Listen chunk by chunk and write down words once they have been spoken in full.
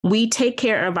we take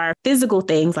care of our physical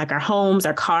things like our homes,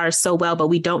 our cars so well, but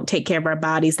we don't take care of our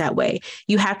bodies that way.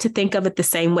 You have to think of it the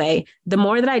same way. The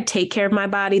more that I take care of my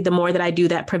body, the more that I do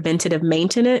that preventative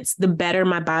maintenance, the better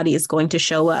my body is going to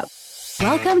show up.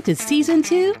 Welcome to Season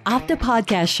 2 of the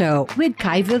Podcast Show with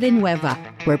Kai Villanueva,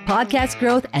 where podcast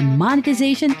growth and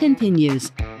monetization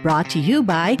continues. Brought to you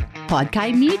by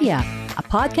Podkai Media, a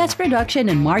podcast production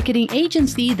and marketing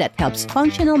agency that helps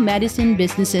functional medicine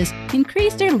businesses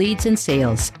increase their leads and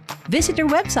sales. Visit our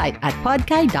website at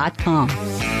podkai.com.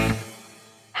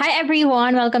 Hi,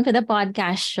 everyone. Welcome to the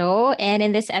podcast show. And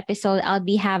in this episode, I'll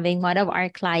be having one of our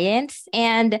clients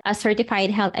and a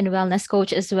certified health and wellness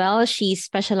coach as well. She's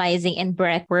specializing in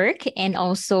breath work and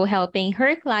also helping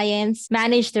her clients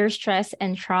manage their stress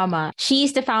and trauma.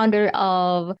 She's the founder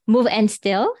of Move and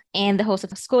Still and the host of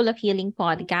the School of Healing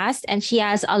podcast. And she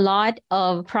has a lot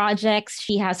of projects.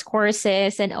 She has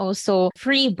courses and also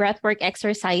free breathwork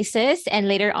exercises. And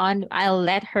later on, I'll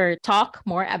let her talk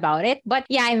more about it. But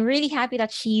yeah, I'm really happy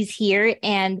that she's here.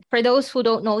 And for those who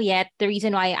don't know yet, the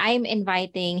reason why I'm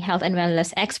inviting health and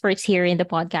wellness experts here in the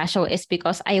podcast show is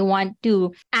because I want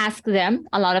to ask them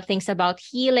a lot of things about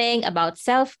healing, about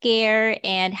self-care,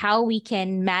 and how we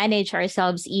can manage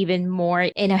ourselves even more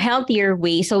in a healthier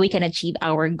way so we can achieve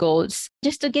our goals.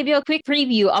 Just to give you a quick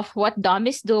preview of what Dom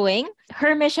is doing,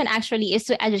 her mission actually is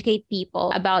to educate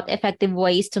people about effective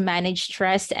ways to manage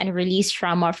stress and release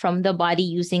trauma from the body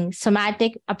using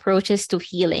somatic approaches to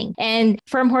healing. And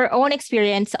from her own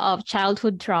experience of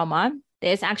childhood trauma,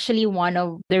 is actually one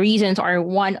of the reasons or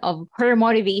one of her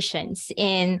motivations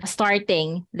in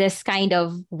starting this kind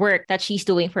of work that she's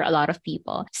doing for a lot of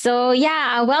people. So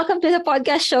yeah, welcome to the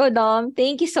podcast show, Dom.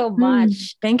 Thank you so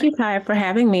much. Thank you, Kai, for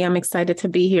having me. I'm excited to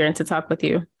be here and to talk with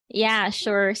you. Yeah,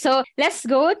 sure. So let's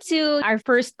go to our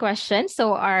first question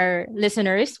so our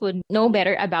listeners would know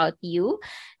better about you.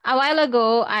 A while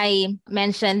ago, I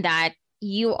mentioned that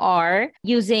you are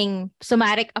using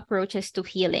somatic approaches to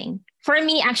healing. For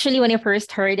me, actually, when I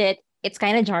first heard it, it's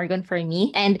kind of jargon for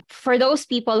me. And for those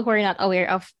people who are not aware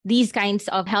of these kinds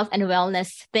of health and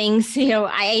wellness things,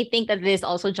 I think that this is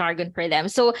also jargon for them.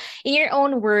 So in your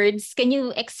own words, can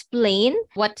you explain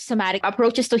what somatic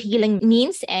approaches to healing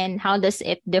means and how does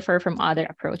it differ from other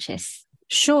approaches?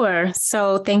 Sure.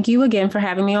 So thank you again for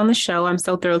having me on the show. I'm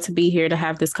so thrilled to be here to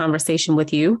have this conversation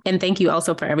with you. And thank you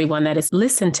also for everyone that has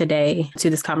listened today to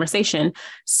this conversation.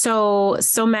 So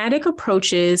somatic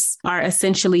approaches are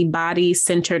essentially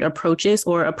body-centered approaches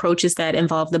or approaches that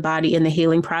involve the body in the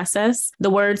healing process. The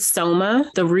word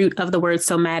soma, the root of the word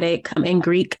somatic in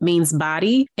Greek means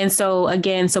body. And so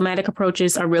again, somatic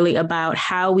approaches are really about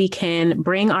how we can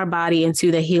bring our body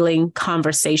into the healing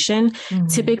conversation. Mm-hmm.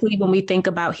 Typically, when we think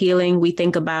about healing, we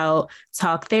think about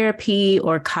talk therapy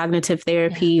or cognitive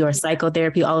therapy or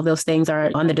psychotherapy. All of those things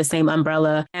are under the same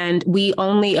umbrella. And we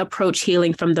only approach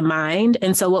healing from the mind.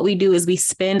 And so what we do is we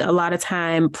spend a lot of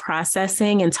time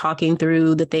processing and talking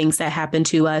through the things that happened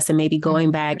to us and maybe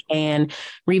going back and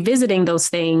revisiting those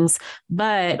things.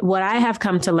 But what I have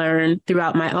come to learn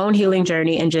throughout my own healing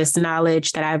journey and just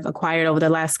knowledge that I've acquired over the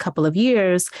last couple of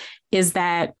years is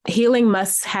that healing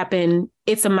must happen.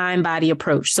 It's a mind-body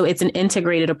approach. So it's an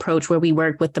integrated approach where we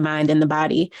work with the mind and the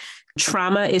body.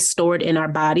 Trauma is stored in our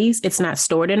bodies. It's not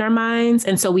stored in our minds.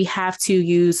 And so we have to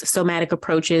use somatic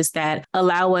approaches that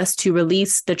allow us to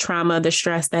release the trauma, the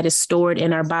stress that is stored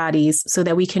in our bodies so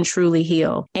that we can truly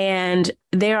heal. And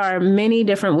there are many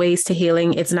different ways to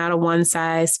healing. It's not a one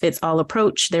size fits all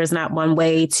approach. There's not one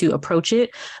way to approach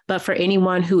it. But for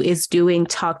anyone who is doing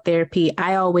talk therapy,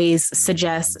 I always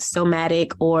suggest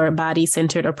somatic or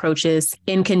body-centered approaches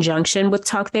in conjunction with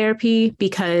talk therapy,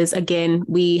 because again,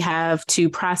 we have to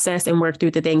process and work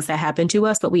through the things that happen to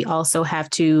us, but we also have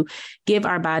to give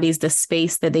our bodies the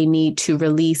space that they need to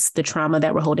release the trauma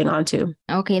that we're holding on to.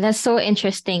 Okay, that's so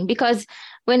interesting because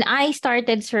when I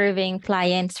started serving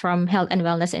clients from health and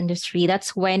wellness industry,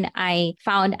 that's when I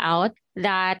found out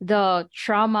that the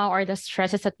trauma or the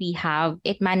stresses that we have,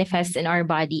 it manifests in our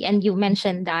body. And you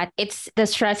mentioned that it's the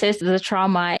stresses, the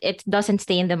trauma, it doesn't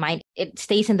stay in the mind, it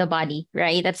stays in the body,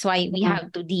 right? That's why we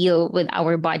have to deal with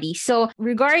our body. So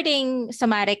regarding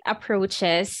somatic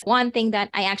approaches, one thing that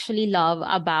I actually love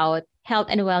about health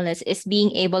and wellness is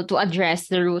being able to address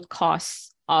the root cause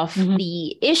of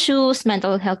the issues,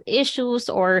 mental health issues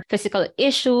or physical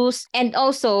issues. And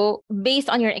also, based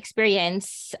on your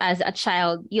experience as a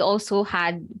child, you also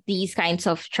had these kinds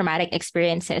of traumatic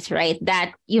experiences, right?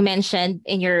 That you mentioned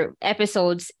in your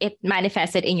episodes, it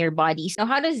manifested in your body. So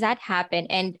how does that happen?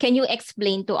 And can you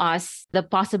explain to us the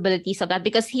possibilities of that?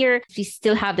 Because here we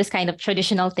still have this kind of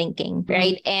traditional thinking,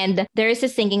 right? And there is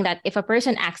this thinking that if a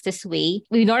person acts this way,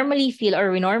 we normally feel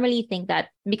or we normally think that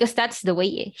because that's the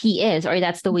way he is, or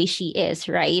that's the way she is,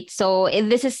 right? So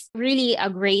this is really a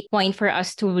great point for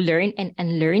us to learn and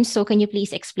unlearn. So can you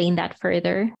please explain that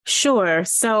further? Sure.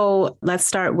 So let's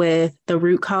start with the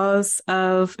root cause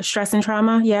of stress and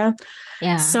trauma. Yeah.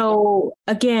 Yeah. So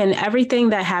again, everything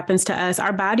that happens to us,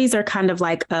 our bodies are kind of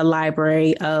like a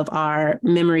library of our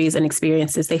memories and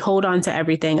experiences. They hold on to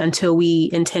everything until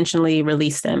we intentionally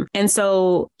release them. And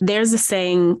so there's a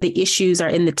saying, the issues are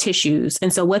in the tissues.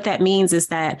 And so what that means is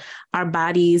that our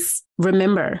bodies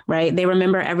remember, right? They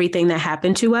remember everything that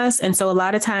happened to us. And so a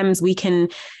lot of times we can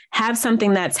have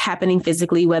something that's happening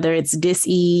physically, whether it's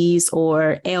dis-ease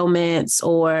or ailments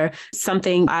or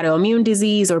something, autoimmune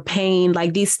disease or pain,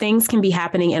 like these things can be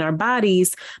happening in our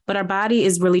bodies, but our body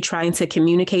is really trying to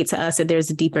communicate to us that there's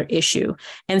a deeper issue.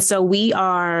 And so we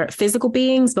are physical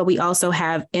beings, but we also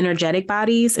have energetic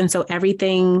bodies. And so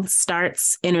everything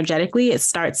starts energetically. It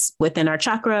starts within our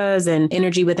chakras and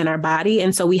energy within our body.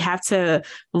 And so we have to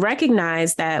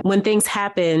recognize that when things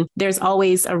happen, there's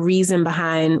always a reason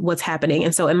behind what's happening.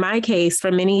 And so in my case,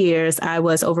 for many years, I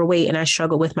was overweight and I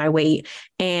struggled with my weight.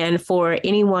 And for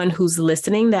anyone who's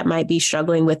listening that might be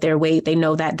struggling with their weight, they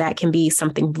know that that can be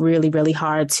something really, really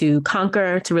hard to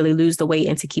conquer, to really lose the weight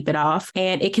and to keep it off.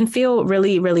 And it can feel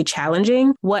really, really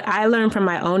challenging. What I learned from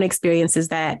my own experience is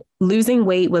that losing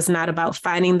weight was not about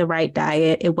finding the right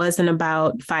diet. It wasn't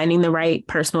about finding the right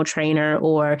personal trainer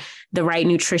or the right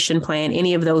nutrition plan,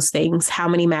 any of those things. How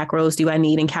many macros do I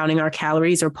need, and counting our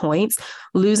calories or points?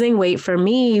 Losing weight for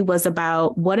me was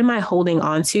about, what am I holding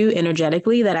on to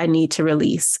energetically that I need to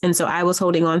release? And so I was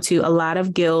holding on to a lot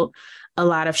of guilt, a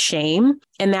lot of shame,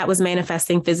 and that was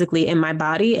manifesting physically in my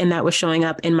body. And that was showing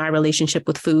up in my relationship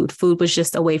with food. Food was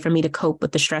just a way for me to cope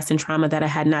with the stress and trauma that I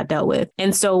had not dealt with.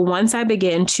 And so once I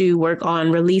began to work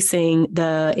on releasing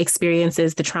the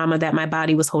experiences, the trauma that my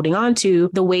body was holding on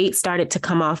to, the weight started to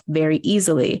come off very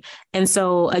easily. And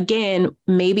so again,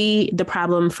 maybe the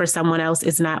problem for someone else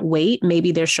is not weight.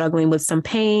 Maybe they're struggling with some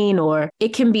pain, or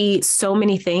it can be so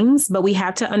many things, but we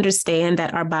have to understand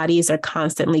that our bodies are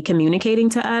constantly communicating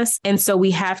to us. And so we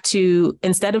have to,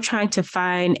 instead of trying to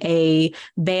find a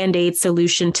Band-Aid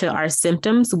solution to our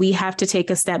symptoms, we have to take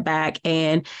a step back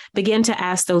and begin to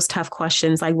ask those tough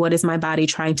questions, like, what is my body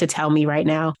trying to tell me right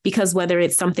now? Because whether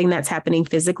it's something that's happening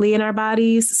physically in our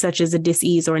bodies, such as a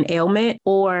dis-ease or an ailment,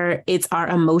 or it's our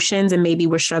emotions, and maybe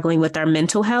we're struggling with our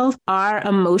mental health, our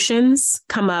emotions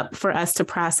come up for us to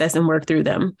process and work through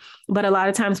them. But a lot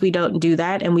of times we don't do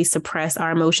that, and we suppress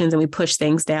our emotions and we push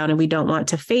things down, and we don't want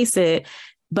to face it.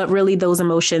 But really, those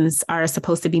emotions are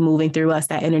supposed to be moving through us.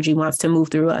 That energy wants to move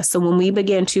through us. So when we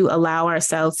begin to allow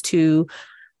ourselves to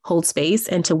hold space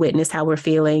and to witness how we're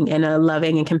feeling in a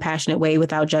loving and compassionate way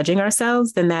without judging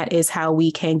ourselves, then that is how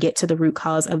we can get to the root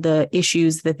cause of the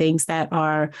issues, the things that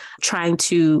are trying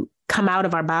to come out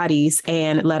of our bodies,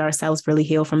 and let ourselves really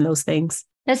heal from those things.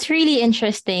 That's really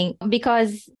interesting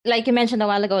because, like you mentioned a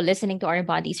while ago, listening to our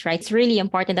bodies, right? It's really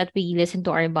important that we listen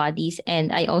to our bodies.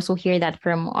 And I also hear that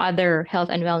from other health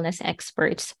and wellness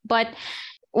experts. But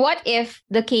what if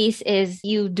the case is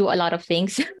you do a lot of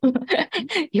things?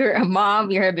 You're a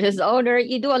mom, you're a business owner,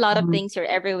 you do a lot of things, you're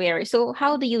everywhere. So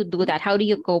how do you do that? How do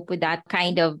you cope with that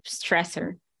kind of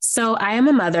stressor? So I am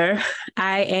a mother.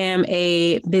 I am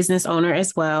a business owner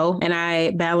as well. And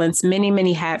I balance many,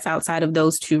 many hats outside of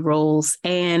those two roles.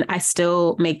 And I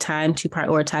still make time to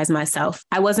prioritize myself.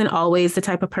 I wasn't always the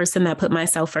type of person that put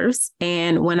myself first.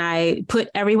 And when I put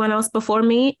everyone else before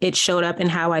me, it showed up in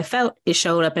how I felt. It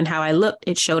showed up in how I looked.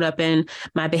 It showed up in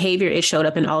my behavior. It showed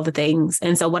up in all the things.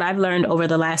 And so what I've learned over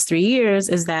the last 3 years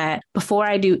is that before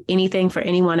I do anything for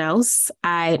anyone else,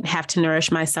 I have to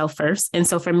nourish myself first. And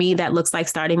so for me, that looks like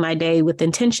starting my day with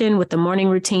intention, with the morning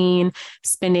routine,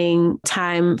 spending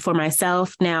time for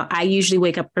myself. Now, I usually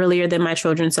wake up earlier than my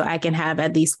children so I can have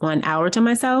at least 1 hour to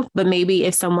myself. But maybe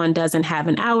if someone doesn't have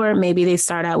an hour, maybe they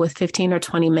start out with 15 or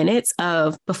 20 minutes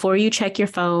of, before you check your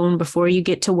phone, before you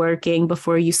get to working,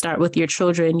 before you start with your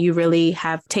children, you really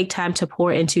take time to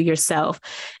pour into yourself.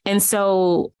 And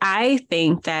so I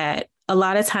think that a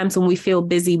lot of times when we feel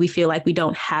busy, we feel like we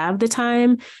don't have the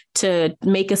time to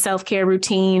make a self-care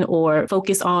routine or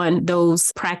focus on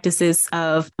those practices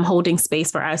of holding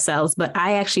space for ourselves. But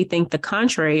I actually think the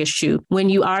contrary is true. When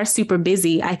you are super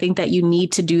busy, I think that you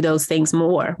need to do those things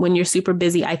more. When you're super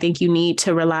busy, I think you need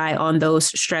to rely on those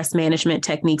stress management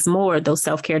techniques more, those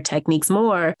self-care techniques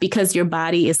more, because your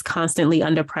body is constantly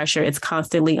under pressure. It's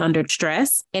constantly under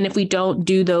stress. And if we don't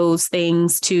do those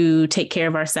things to take care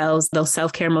of ourselves, those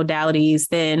self-care modalities,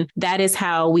 then that is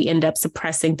how we end up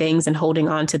suppressing things and holding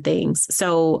on to things.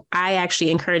 So I actually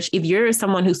encourage, if you're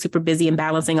someone who's super busy and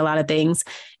balancing a lot of things,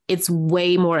 it's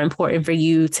way more important for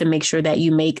you to make sure that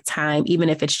you make time, even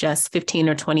if it's just 15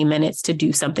 or 20 minutes to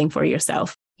do something for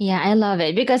yourself. Yeah, I love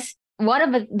it because one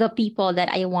of the people that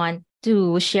I want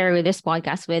to share with this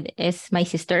podcast with is my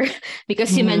sister,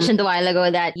 because you mentioned a while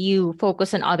ago that you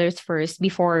focus on others first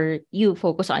before you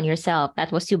focus on yourself.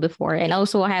 That was you before. And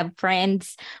also I have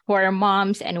friends who are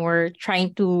moms and we're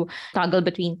trying to toggle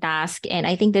between tasks. And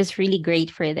I think that's really great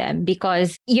for them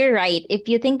because you're right. If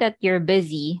you think that you're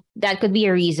busy, that could be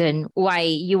a reason why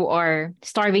you are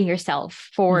starving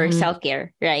yourself for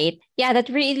self-care, right? Yeah, that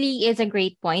really is a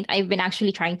great point. I've been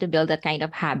actually trying to build that kind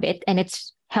of habit, and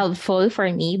it's helpful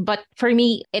for me. But for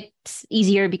me, it's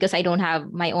easier because I don't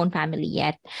have my own family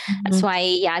yet. That's why,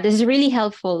 yeah, this is really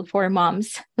helpful for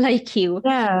moms like you.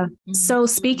 Yeah. So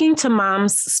speaking to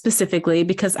moms specifically,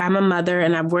 because I'm a mother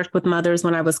and I've worked with mothers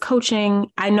when I was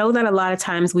coaching, I know that a lot of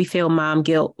times we feel mom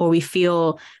guilt or we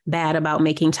feel bad about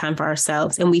making time for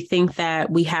ourselves. And we think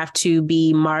that we have to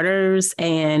be martyrs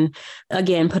and,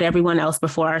 again, put everyone else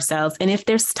before ourselves. And if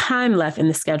there's time left in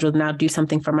the schedule, then I'll do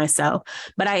something for myself.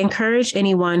 But I encourage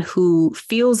anyone who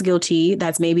feels guilty,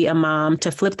 that's maybe a mom, to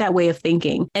flip that way of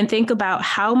thinking and think about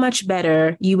how much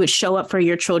better you would show up for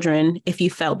your children if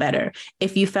you felt better.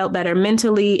 If you felt better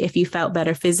mentally, if you felt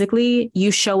better physically,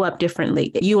 you show up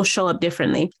differently. You will show up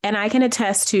differently. And I can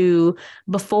attest to,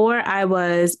 before I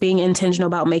was being intentional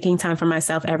about making time for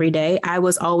myself every day, I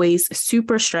was always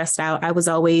super stressed out. I was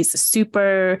always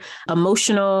super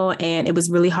emotional, and it was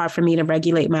really hard for me to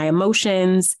regulate my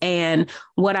emotions. And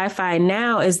what I find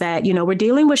now is that, we're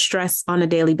dealing with stress on a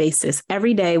daily basis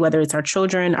every day, whether it's our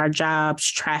children, our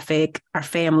jobs, traffic, our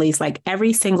families, like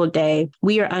every single day,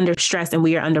 we are under stress and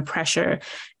we are under pressure.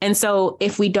 And so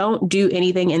if we don't do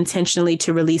anything intentionally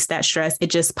to release that stress, it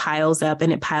just piles up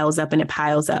and it piles up and it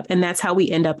piles up. And that's how we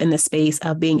end up in the space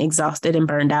of being exhausted and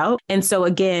burned out. And so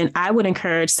again, I would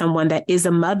encourage someone that is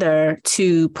a mother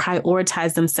to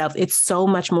prioritize themselves. It's so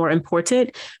much more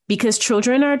important because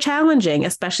children are challenging,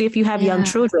 especially if you have young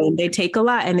children. They take a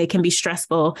lot and they can be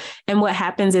stressful. And what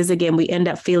happens is, again, we end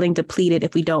up feeling depleted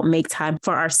if we don't make time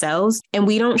for ourselves. And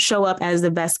we don't show up as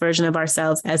the best version of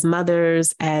ourselves as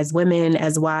mothers, as women,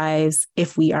 as wives,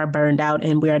 if we are burned out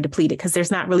and we are depleted, because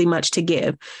there's not really much to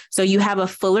give. So you have a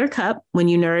fuller cup when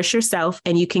you nourish yourself,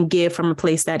 and you can give from a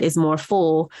place that is more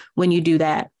full when you do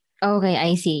that. Okay,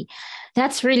 I see.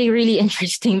 That's really, really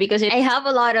interesting because I have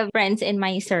a lot of friends in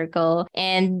my circle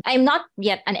and I'm not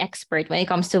yet an expert when it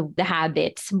comes to the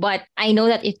habits, but I know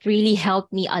that it really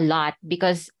helped me a lot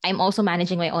because I'm also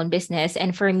managing my own business.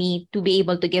 And for me to be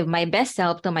able to give my best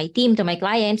self to my team, to my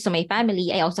clients, to my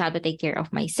family, I also have to take care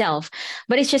of myself.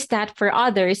 But it's just that for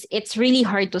others, it's really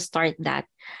hard to start that,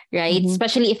 right?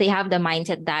 Especially if they have the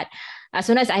mindset that as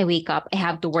soon as I wake up, I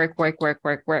have to work.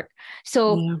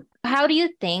 So how do you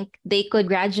think they could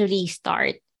gradually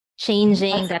start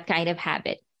changing that kind of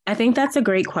habit? I think that's a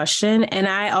great question. And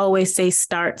I always say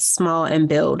start small and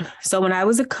build. So when I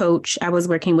was a coach, I was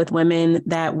working with women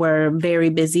that were very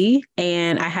busy,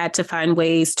 and I had to find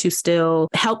ways to still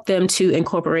help them to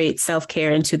incorporate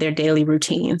self-care into their daily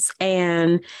routines.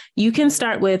 And you can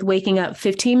start with waking up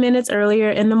 15 minutes earlier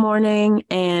in the morning,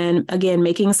 and again,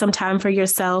 making some time for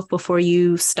yourself before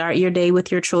you start your day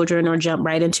with your children or jump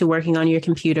right into working on your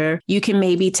computer. You can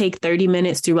maybe take 30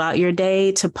 minutes throughout your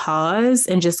day to pause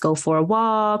and just go for a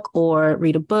walk or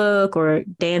read a book or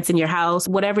dance in your house,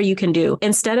 whatever you can do.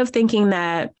 Instead of thinking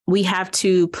that we have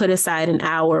to put aside an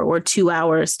hour or 2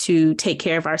 hours to take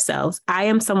care of ourselves, I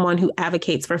am someone who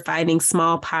advocates for finding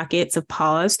small pockets of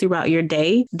pause throughout your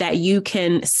day that you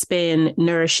can spend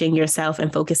nourishing yourself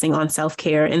and focusing on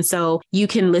self-care. And so you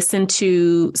can listen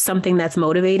to something that's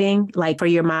motivating, like for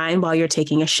your mind while you're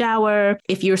taking a shower.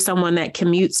 If you're someone that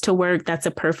commutes to work, that's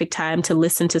a perfect time to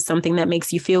listen to something that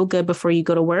makes you feel good before you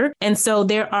go to work. And so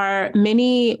there are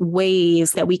many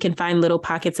ways that we can find little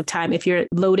pockets of time. If you're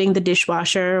loading the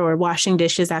dishwasher or washing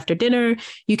dishes after dinner,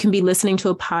 you can be listening to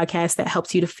a podcast that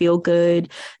helps you to feel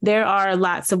good. There are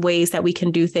lots of ways that we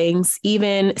can do things.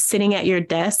 Even sitting at your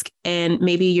desk, and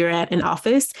maybe you're at an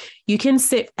office, you can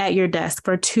sit at your desk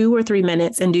for 2 or 3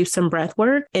 minutes and do some breath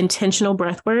work, intentional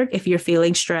breath work. If you're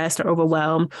feeling stressed or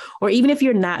overwhelmed, or even if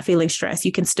you're not feeling stressed,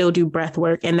 you can still do breath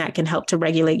work, and that can help to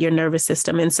regulate your nervous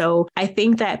system. And so I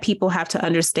think that people have to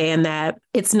understand that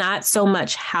It's not so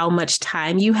much how much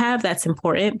time you have that's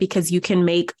important, because you can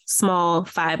make small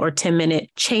 5 or 10-minute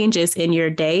changes in your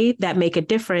day that make a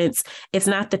difference. It's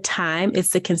not the time, it's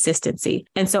the consistency.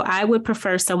 And so I would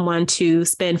prefer someone to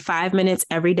spend 5 minutes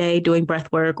every day doing breath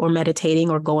work or meditating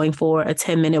or going for a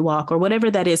 10-minute walk or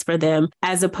whatever that is for them,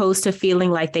 as opposed to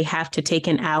feeling like they have to take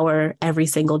an hour every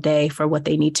single day for what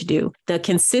they need to do. The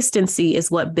consistency is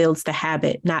what builds the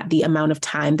habit, not the amount of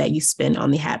time that you spend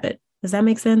on the habit. Does that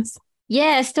make sense?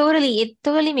 Yes, totally. It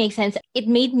totally makes sense. It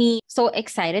made me so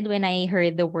excited when I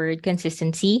heard the word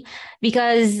consistency,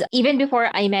 because even before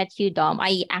I met you, Dom,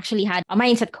 I actually had a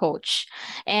mindset coach.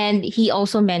 And he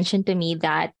also mentioned to me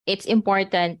that it's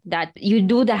important that you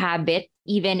do the habit,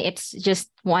 even it's just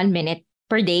 1 minute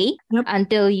per day,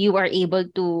 until you are able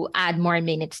to add more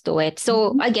minutes to it.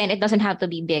 So again, it doesn't have to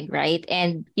be big, right?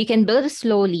 And you can build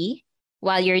slowly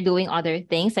while you're doing other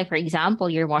things. Like, for example,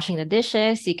 you're washing the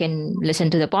dishes, you can listen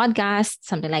to the podcast,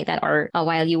 something like that, or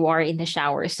while you are in the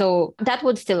shower. So that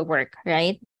would still work,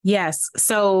 right? Yes.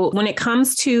 So when it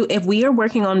comes to, if we are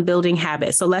working on building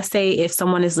habits, so let's say if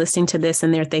someone is listening to this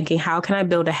and they're thinking, how can I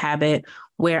build a habit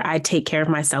where I take care of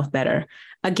myself better?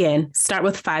 Again, start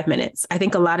with 5 minutes. I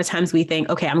think a lot of times we think,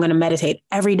 okay, I'm going to meditate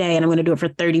every day and I'm going to do it for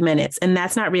 30 minutes. And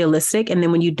that's not realistic. And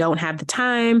then when you don't have the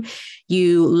time,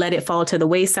 you let it fall to the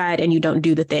wayside and you don't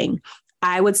do the thing.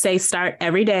 I would say start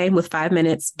every day with 5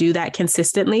 minutes, do that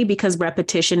consistently, because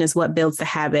repetition is what builds the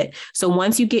habit. So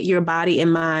once you get your body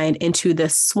and mind into the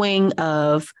swing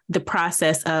of the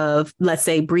process of, let's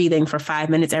say, breathing for 5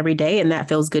 minutes every day, and that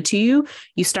feels good to you,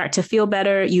 you start to feel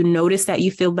better. You notice that you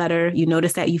feel better. You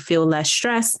notice that you feel less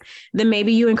stressed. Then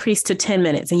maybe you increase to 10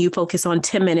 minutes and you focus on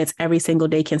 10 minutes every single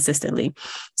day consistently.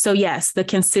 So yes, the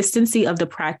consistency of the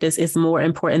practice is more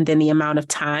important than the amount of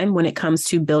time when it comes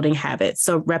to building habits.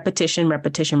 So repetition,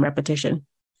 repetition, repetition.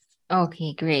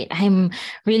 Okay, great. I'm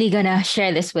really gonna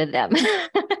share this with them.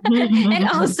 And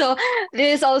also,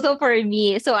 this is also for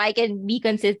me, so I can be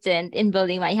consistent in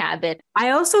building my habit. I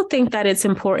also think that it's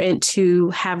important to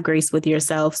have grace with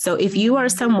yourself. So if you are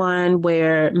someone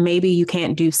where maybe you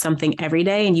can't do something every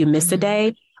day and you miss a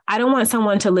day, I don't want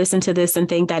someone to listen to this and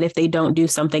think that if they don't do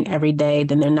something every day,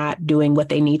 then they're not doing what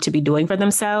they need to be doing for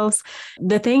themselves.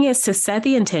 The thing is to set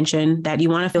the intention that you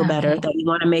want to feel better, that you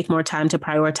want to make more time to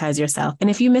prioritize yourself. And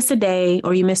if you miss a day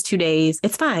or you miss 2 days,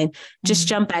 it's fine. Just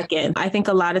jump back in. I think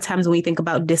a lot of times when we think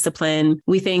about discipline,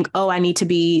 we think, oh, I need to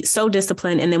be so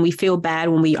disciplined. And then we feel bad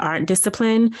when we aren't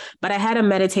disciplined. But I had a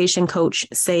meditation coach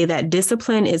say that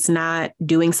discipline is not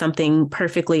doing something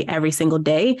perfectly every single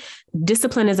day.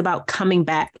 Discipline is about coming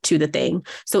back to the thing.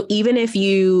 So even if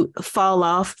you fall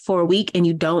off for a week and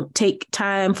you don't take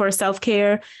time for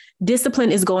self-care,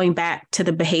 discipline is going back to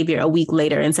the behavior a week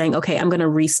later and saying, okay, I'm going to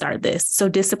restart this. So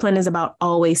discipline is about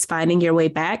always finding your way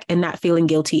back and not feeling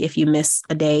guilty if you miss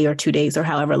a day or 2 days or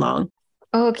however long.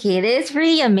 Okay, this is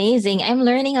really amazing. I'm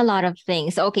learning a lot of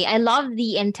things. Okay, I love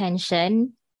the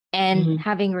intention and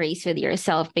having grace with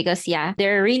yourself, because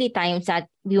there are really times that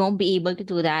we won't be able to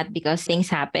do that because things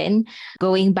happen.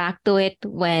 Going back to it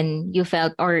when you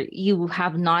felt or you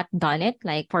have not done it,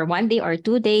 like for 1 day or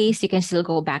 2 days, you can still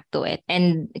go back to it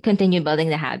and continue building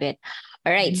the habit.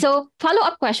 All right. So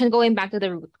follow-up question, going back to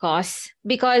the root cause,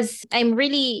 because I'm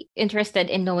really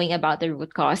interested in knowing about the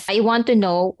root cause. I want to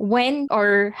know when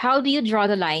or how do you draw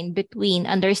the line between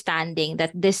understanding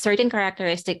that this certain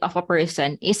characteristic of a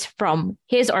person is from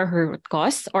his or her root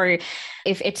cause, or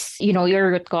if it's,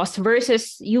 your root cause,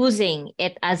 versus using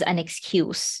it as an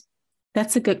excuse?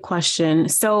 That's a good question.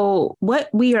 So what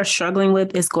we are struggling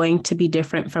with is going to be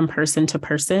different from person to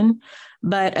person.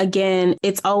 But again,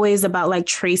 it's always about like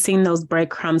tracing those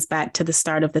breadcrumbs back to the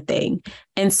start of the thing.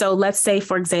 And so let's say,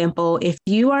 for example, if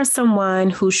you are someone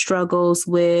who struggles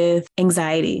with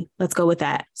anxiety, let's go with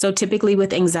that. So typically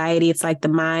with anxiety, it's like the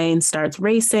mind starts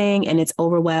racing and it's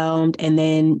overwhelmed. And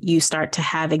then you start to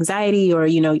have anxiety or,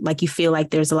 like you feel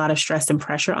like there's a lot of stress and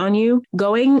pressure on you.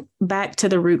 Going back to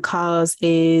the root cause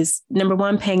is, number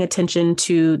one, paying attention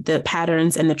to the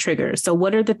patterns and the triggers. So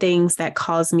what are the things that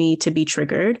cause me to be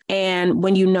triggered? And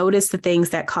when you notice the things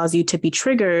that cause you to be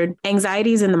triggered,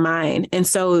 anxiety is in the mind. And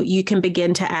so you can begin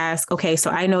to ask, okay,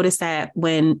 so I notice that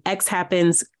when X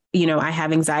happens, I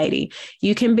have anxiety.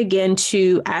 You can begin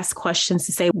to ask questions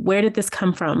to say, where did this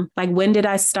come from? Like, when did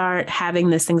I start having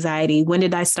this anxiety? When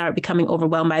did I start becoming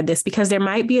overwhelmed by this? Because there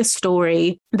might be a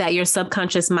story that your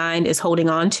subconscious mind is holding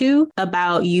on to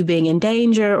about you being in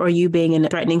danger or you being in a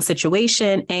threatening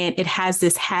situation. And it has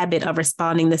this habit of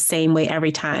responding the same way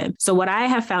every time. So what I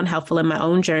have found helpful in my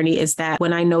own journey is that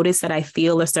when I notice that I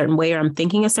feel a certain way or I'm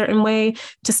thinking a certain way,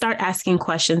 to start asking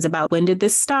questions about, when did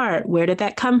this start? Where did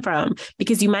that come from?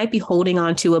 Because you might might be holding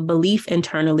on to a belief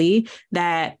internally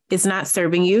that is not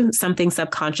serving you, something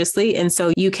subconsciously. And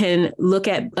so you can look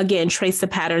at, again, trace the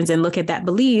patterns and look at that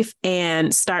belief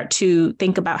and start to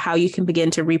think about how you can begin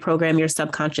to reprogram your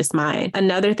subconscious mind.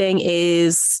 Another thing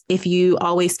is if you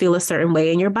always feel a certain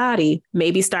way in your body,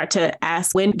 maybe start to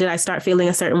ask, when did I start feeling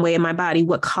a certain way in my body?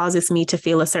 What causes me to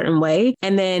feel a certain way?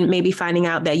 And then maybe finding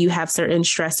out that you have certain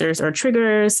stressors or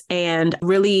triggers and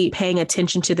really paying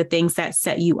attention to the things that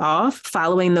set you off.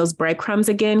 Following those breadcrumbs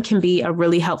again can be a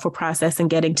really helpful process in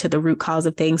getting to the root cause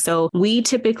of things. So we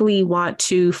typically want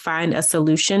to find a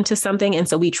solution to something. And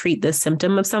so we treat the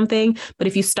symptom of something. But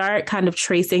if you start kind of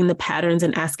tracing the patterns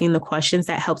and asking the questions,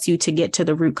 that helps you to get to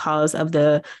the root cause of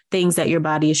the things that your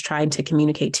body is trying to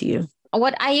communicate to you.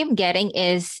 What I am getting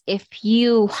is if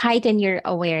you heighten your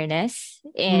awareness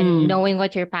in knowing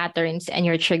what your patterns and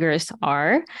your triggers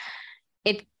are,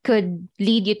 it could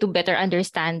lead you to better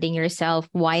understanding yourself,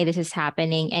 why this is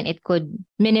happening, and it could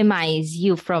minimize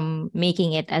you from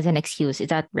making it as an excuse. Is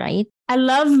that right? I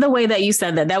love the way that you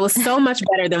said that. That was so much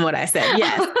better than what I said.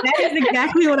 Yes, that is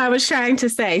exactly what I was trying to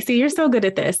say. See, you're so good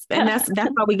at this. And that's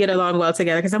why we get along well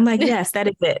together. Because I'm like, yes, that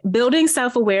is it. Building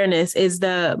self-awareness is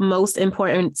the most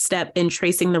important step in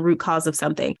tracing the root cause of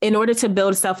something. In order to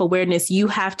build self-awareness, you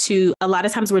have to, a lot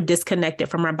of times we're disconnected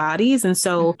from our bodies. And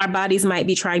so our bodies might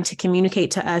be trying to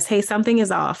communicate to us, hey, something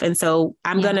is off. And so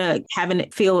I'm going to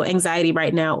feel anxiety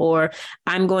right now, or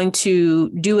I'm going to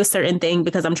do a certain thing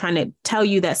because I'm trying to tell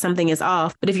you that something is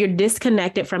off. But if you're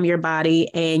disconnected from your body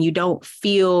and you don't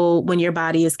feel when your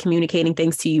body is communicating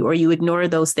things to you, or you ignore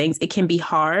those things, it can be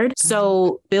hard.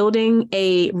 So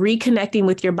reconnecting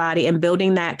with your body and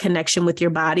building that connection with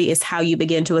your body is how you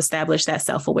begin to establish that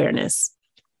self-awareness.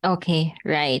 Okay,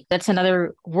 right. That's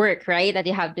another work, right? That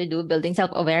you have to do, building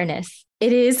self-awareness.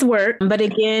 It is work. But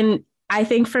again, I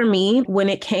think for me, when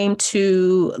it came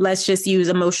to, let's just use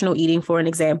emotional eating for an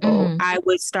example, I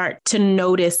would start to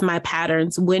notice my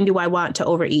patterns. When do I want to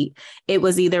overeat? It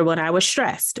was either when I was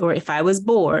stressed, or if I was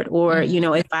bored, or,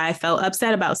 if I felt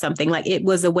upset about something. Like, it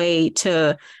was a way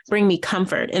to bring me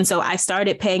comfort. And so I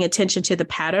started paying attention to the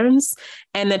patterns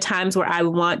and the times where I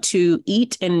would want to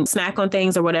eat and snack on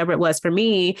things or whatever it was for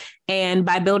me. And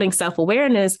by building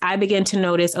self-awareness, I began to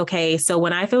notice, okay, so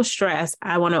when I feel stressed,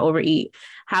 I want to overeat.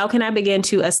 How can I begin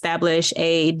to establish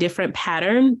a different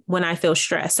pattern when I feel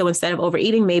stressed? So instead of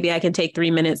overeating, maybe I can take 3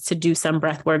 minutes to do some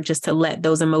breath work just to let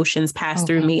those emotions pass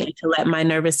through me and to let my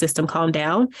nervous system calm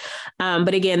down.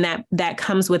 But again, that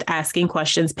comes with asking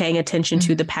questions, paying attention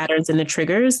to the patterns and the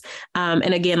triggers.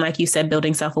 And again, like you said,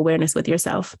 building self-awareness with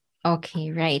yourself.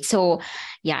 Okay, right. So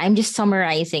I'm just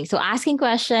summarizing. So asking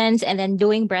questions and then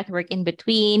doing breath work in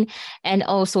between, and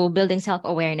also building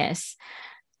self-awareness.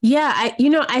 Yeah,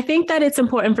 I think that it's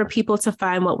important for people to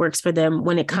find what works for them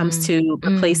when it comes to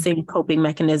replacing coping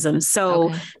mechanisms.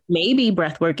 So maybe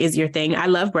breath work is your thing. I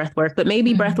love breath work, but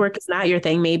maybe breath work is not your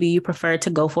thing. Maybe you prefer to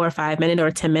go for a 5-minute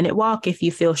or 10-minute walk if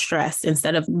you feel stressed,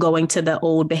 instead of going to the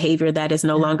old behavior that is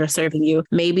no longer serving you.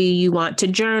 Maybe you want to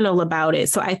journal about it.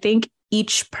 So I think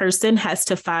each person has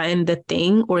to find the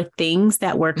thing or things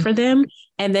that work for them,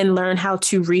 and then learn how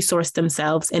to resource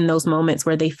themselves in those moments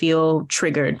where they feel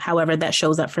triggered, however that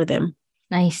shows up for them.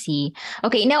 I see.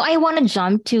 Okay, now I want to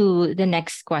jump to the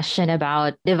next question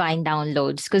about divine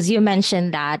downloads, because you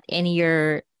mentioned that in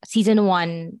your season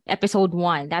 1, episode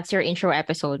 1, that's your intro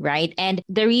episode, right? And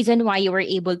the reason why you were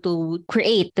able to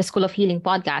create the School of Healing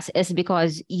podcast is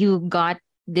because you got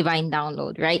divine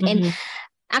download, right? And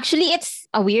actually, it's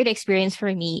a weird experience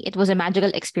for me. It was a magical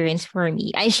experience for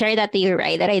me. I shared that to you,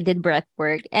 right? That I did breath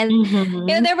work. And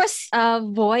there was a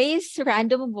voice,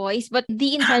 random voice, but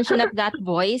the intention of that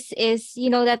voice is,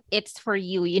 that it's for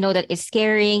you, that it's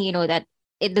caring, that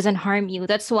it doesn't harm you.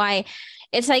 That's why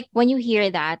it's like when you hear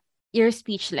that, you're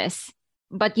speechless,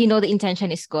 but the intention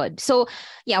is good. So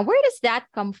where does that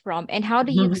come from? And how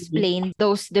do you explain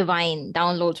those divine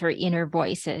downloads or inner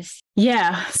voices?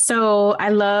 Yeah. So I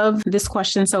love this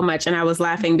question so much. And I was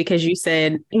laughing because you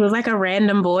said it was like a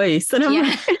random voice. And I'm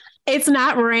like, it's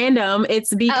not random.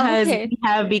 It's because we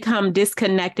have become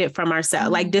disconnected from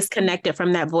ourselves, like disconnected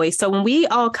from that voice. So when we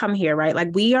all come here, right, like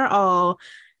we are all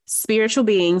spiritual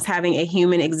beings having a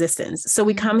human existence. So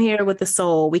we come here with the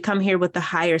soul, we come here with the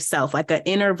higher self, like an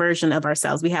inner version of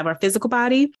ourselves. We have our physical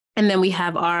body, and then we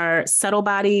have our subtle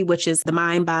body, which is the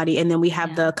mind body. And then we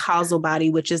have the causal body,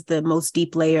 which is the most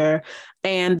deep layer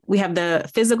And we have the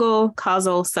physical,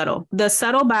 causal, subtle. The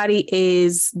subtle body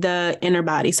is the inner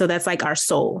body. So that's like our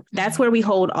soul. That's where we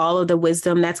hold all of the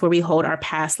wisdom. That's where we hold our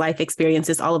past life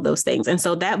experiences, all of those things. And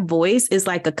so that voice is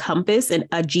like a compass and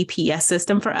a GPS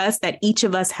system for us that each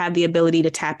of us have the ability to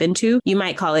tap into. You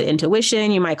might call it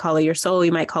intuition. You might call it your soul.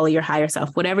 You might call it your higher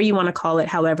self, whatever you want to call it,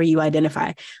 however you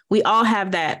identify. We all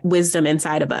have that wisdom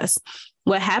inside of us.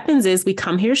 What happens is we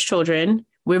come here as children.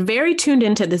 We're very tuned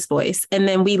into this voice, and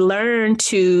then we learn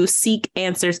to seek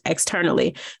answers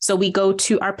externally. So we go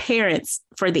to our parents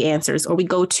for the answers, or we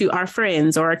go to our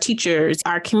friends or our teachers,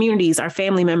 our communities, our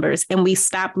family members, and we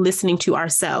stop listening to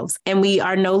ourselves. And we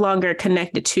are no longer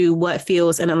connected to what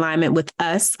feels in alignment with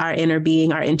us, our inner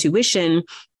being, our intuition.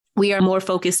 We are more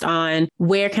focused on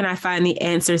where can I find the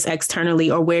answers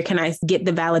externally, or where can I get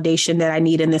the validation that I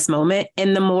need in this moment?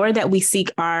 And the more that we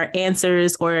seek our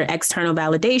answers or external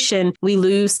validation, we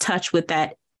lose touch with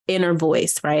that inner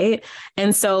voice, right?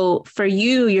 And so for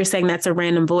you, you're saying that's a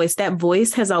random voice. That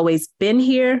voice has always been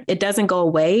here. It doesn't go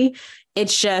away.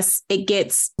 It's just, it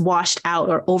gets washed out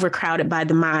or overcrowded by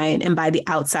the mind and by the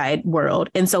outside world.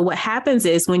 And so what happens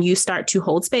is when you start to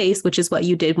hold space, which is what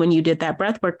you did when you did that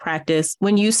breathwork practice,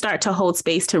 when you start to hold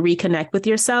space to reconnect with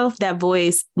yourself, that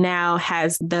voice now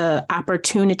has the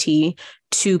opportunity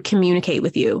to communicate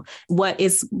with you. What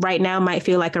is right now might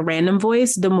feel like a random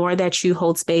voice. The more that you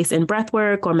hold space in breath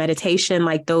work or meditation,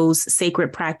 like those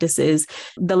sacred practices,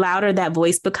 the louder that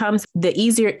voice becomes, the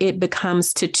easier it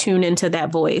becomes to tune into that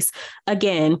voice.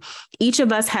 Again, each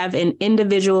of us have an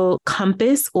individual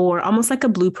compass or almost like a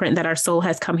blueprint that our soul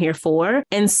has come here for.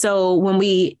 And so when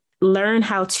we learn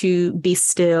how to be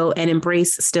still and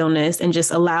embrace stillness and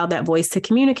just allow that voice to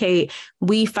communicate,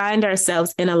 we find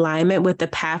ourselves in alignment with the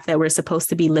path that we're supposed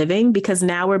to be living, because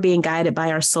now we're being guided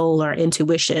by our soul, our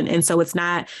intuition. And so it's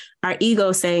not our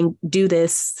ego saying, do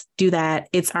this, do that.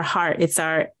 It's our heart. It's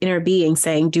our inner being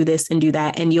saying, do this and do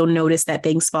that. And you'll notice that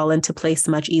things fall into place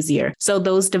much easier. So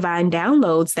those divine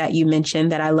downloads that you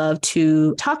mentioned that I love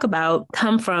to talk about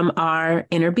come from our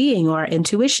inner being or our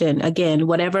intuition. Again,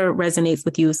 whatever resonates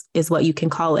with you is what you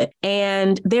can call it.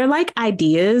 And they're like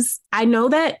ideas. I know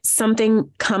that something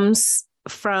comes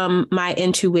from my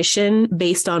intuition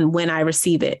based on when I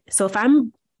receive it. So if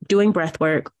I'm doing breath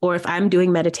work, or if I'm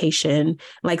doing meditation,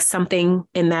 like something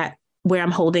in that where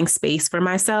I'm holding space for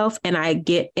myself and I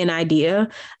get an idea,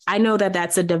 I know that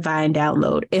that's a divine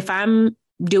download. If I'm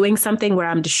doing something where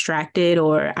I'm distracted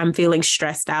or I'm feeling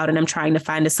stressed out and I'm trying to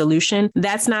find a solution,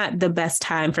 that's not the best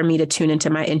time for me to tune into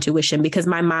my intuition, because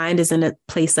my mind is in a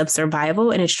place of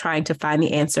survival and it's trying to find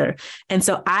the answer. And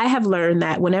so I have learned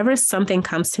that whenever something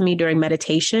comes to me during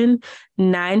meditation,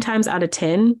 9 times out of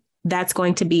 10, that's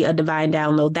going to be a divine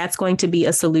download. That's going to be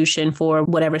a solution for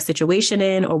whatever situation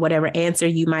in or whatever answer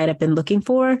you might have been looking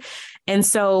for. And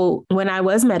so when I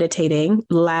was meditating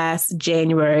last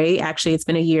January, actually, it's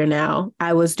been a year now,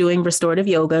 I was doing restorative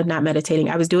yoga, not meditating.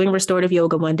 I was doing restorative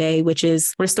yoga one day, which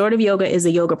is restorative yoga is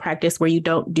a yoga practice where you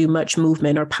don't do much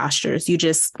movement or postures. You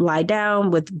just lie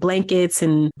down with blankets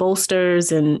and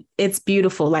bolsters, and it's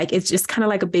beautiful. Like, it's just kind of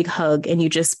like a big hug, and you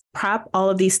just prop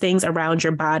all of these things around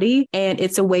your body, and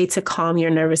it's a way to calm your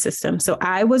nervous system. So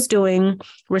I was doing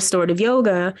restorative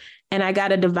yoga, and I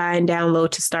got a divine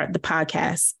download to start the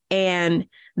podcast. And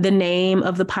the name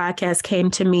of the podcast came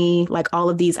to me, like all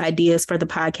of these ideas for the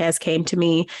podcast came to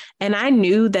me. And I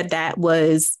knew that that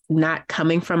was not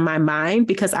coming from my mind,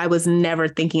 because I was never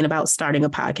thinking about starting a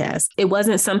podcast. It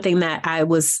wasn't something that I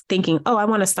was thinking, oh, I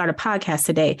want to start a podcast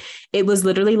today. It was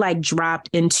literally like dropped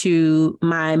into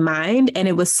my mind. And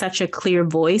it was such a clear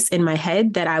voice in my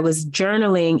head that I was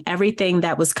journaling everything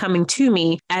that was coming to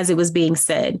me as it was being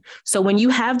said. So when you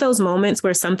have those moments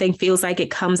where something feels like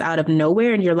it comes out of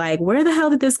nowhere and you're like, where the hell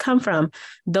did this come from?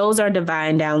 Those are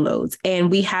divine downloads.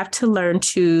 And we have to learn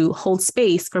to hold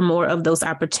space for more of those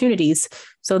opportunities.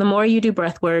 So the more you do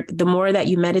breath work, the more that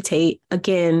you meditate,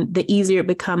 again, the easier it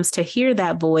becomes to hear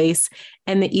that voice,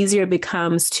 and the easier it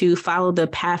becomes to follow the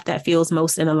path that feels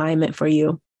most in alignment for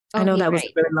you. I know that was a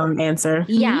really long answer.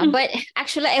 Yeah, but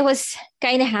actually I was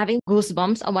kind of having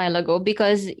goosebumps a while ago,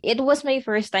 because it was my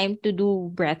first time to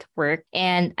do breath work,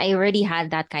 and I already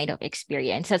had that kind of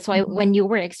experience. That's why when you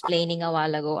were explaining a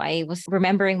while ago, I was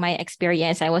remembering my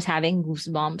experience. I was having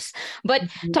goosebumps. But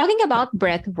talking about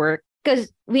breath work,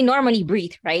 because we normally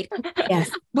breathe, right?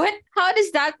 Yes. But how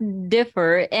does that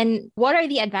differ? And what are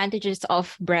the advantages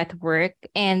of breath work?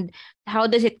 And how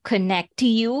does it connect to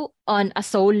you on a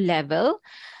soul level?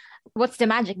 What's the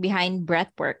magic behind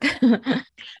breath work?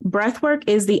 Breath work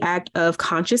is the act of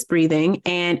conscious breathing,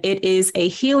 and it is a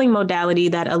healing modality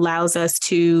that allows us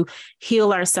to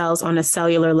heal ourselves on a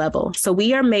cellular level. So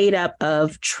we are made up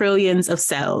of trillions of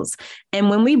cells. And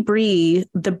when we breathe,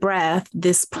 the breath,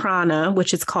 this prana,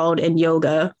 which is called in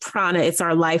yoga, prana, it's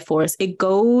our life force. It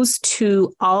goes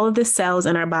to all of the cells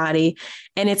in our body,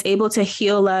 and it's able to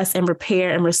heal us and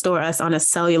repair and restore us on a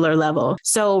cellular level.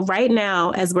 So right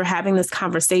now, as we're having this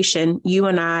conversation, you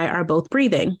and I are both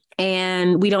breathing.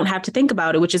 And we don't have to think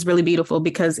about it, which is really beautiful,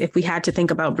 because if we had to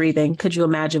think about breathing, could you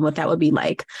imagine what that would be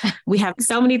like? We have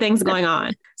so many things going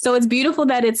on. So it's beautiful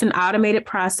that it's an automated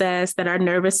process that our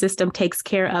nervous system takes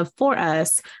care of for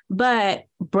us. But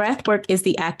breath work is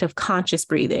the act of conscious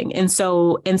breathing. And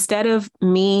so instead of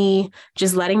me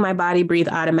just letting my body breathe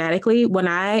automatically, when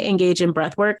I engage in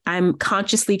breath work, I'm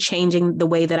consciously changing the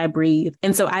way that I breathe.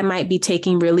 And so I might be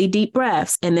taking really deep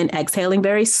breaths and then exhaling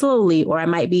very slowly, or I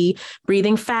might be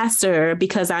breathing faster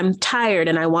because I'm tired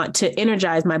and I want to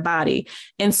energize my body.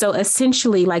 And so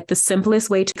essentially, like, the simplest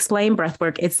way to explain breath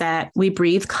work is that we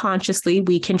breathe consciously,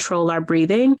 we control our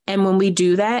breathing. And when we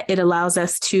do that, it allows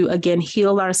us to, again,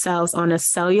 heal ourselves on a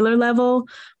cellular level,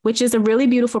 which is a really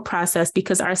beautiful process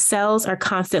because our cells are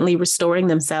constantly restoring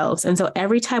themselves. And so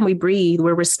every time we breathe,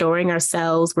 we're restoring our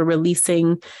cells, we're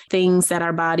releasing things that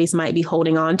our bodies might be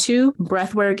holding on to.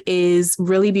 Breath work is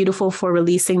really beautiful for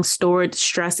releasing stored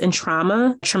stress and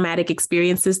trauma, traumatic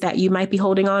experiences that you might be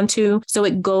holding on to. So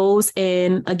it goes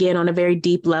in, again, on a very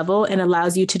deep level and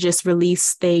allows you to just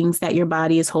release things that your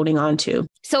body is holding on to.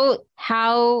 So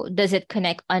how does it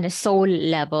connect on a soul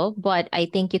level? But I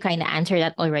think you kind of answered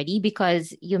that already,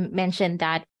 because you mentioned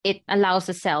that it allows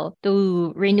the cell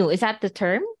to renew. Is that the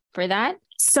term for that?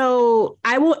 So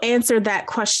I will answer that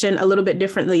question a little bit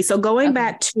differently. So going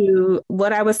back to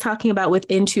what I was talking about with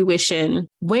intuition,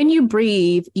 when you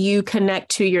breathe, you connect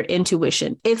to your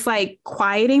intuition. It's like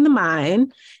quieting the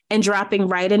mind and dropping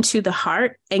right into the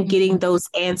heart and getting those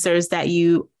answers that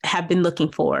you have been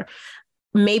looking for.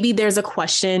 Maybe there's a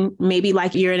question, maybe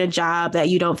like you're in a job that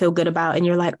you don't feel good about and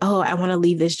you're like, oh, I want to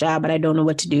leave this job, but I don't know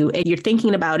what to do. And you're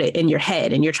thinking about it in your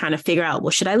head and you're trying to figure out,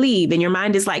 well, should I leave? And your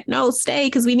mind is like, no, stay,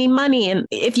 because we need money. And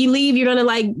if you leave, you're going to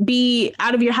like be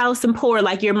out of your house and poor.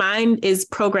 Like, your mind is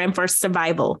programmed for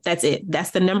survival. That's it.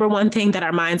 That's the number one thing that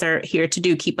our minds are here to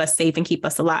do, keep us safe and keep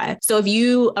us alive. So if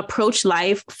you approach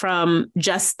life from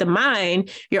just the mind,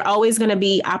 you're always going to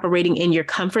be operating in your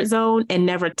comfort zone and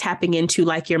never tapping into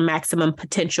like your maximum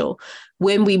potential.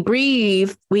 When we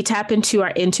breathe, we tap into our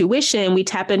intuition, we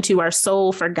tap into our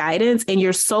soul for guidance, and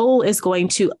your soul is going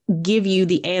to give you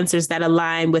the answers that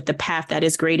align with the path that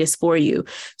is greatest for you.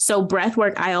 So breath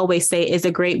work, I always say, is a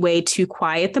great way to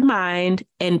quiet the mind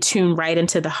and tune right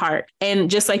into the heart. And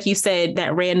just like you said,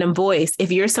 that random voice,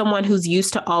 if you're someone who's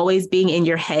used to always being in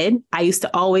your head, I used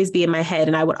to always be in my head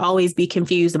and I would always be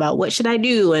confused about what should I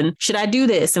do and should I do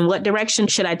this and what direction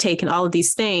should I take and all of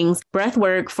these things. Breath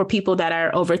work for people that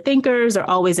are overthinkers are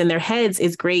always in their heads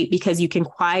is great because you can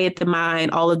quiet the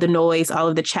mind, all of the noise, all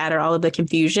of the chatter, all of the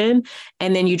confusion.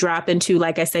 And then you drop into,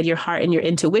 like I said, your heart and your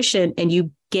intuition, and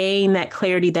you gain that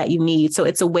clarity that you need. So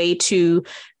it's a way to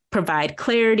provide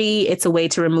clarity. It's a way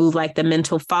to remove like the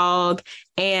mental fog.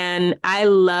 And I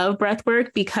love breath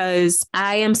work because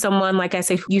I am someone, like I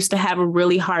say, who used to have a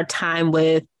really hard time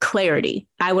with clarity.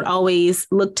 I would always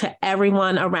look to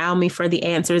everyone around me for the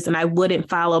answers, and I wouldn't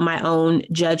follow my own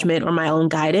judgment or my own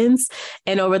guidance.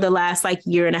 And over the last like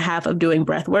year and a half of doing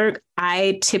breath work,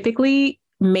 I typically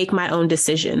make my own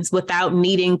decisions without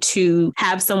needing to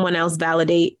have someone else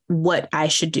validate what I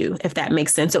should do, if that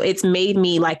makes sense. So it's made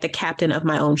me like the captain of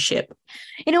my own ship.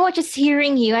 You know what, just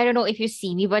hearing you, I don't know if you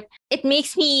see me, but it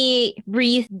makes me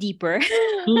breathe deeper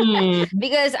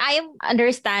because I am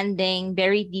understanding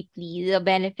very deeply the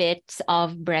benefits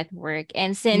of breath work.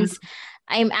 And since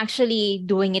I'm actually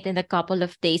doing it in a couple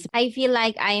of days, I feel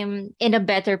like I am in a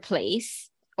better place.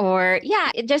 Or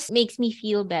yeah, it just makes me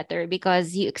feel better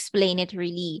because you explain it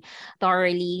really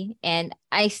thoroughly, and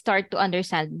I start to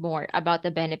understand more about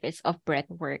the benefits of breath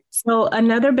work. So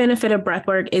another benefit of breath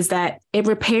work is that it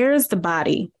repairs the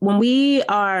body. When we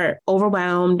are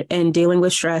overwhelmed and dealing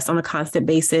with stress on a constant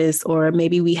basis, or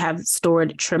maybe we have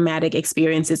stored traumatic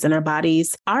experiences in our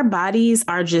bodies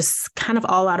are just kind of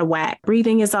all out of whack.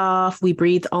 Breathing is off. We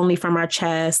breathe only from our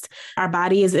chest. Our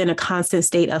body is in a constant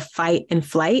state of fight and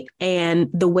flight. And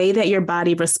the way that your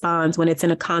body responds when it's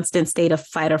in a constant state of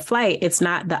fight or flight, it's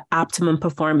not the optimum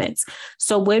performance.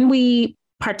 So when we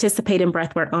participate in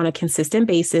breath work on a consistent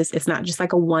basis, it's not just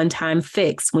like a one-time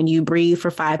fix. When you breathe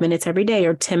for 5 minutes every day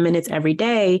or 10 minutes every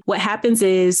day, what happens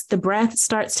is the breath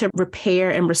starts to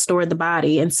repair and restore the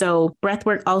body. And so breath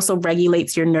work also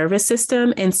regulates your nervous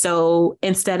system. And so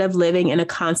instead of living in a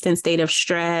constant state of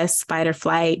stress, fight or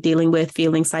flight, dealing with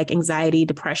feelings like anxiety,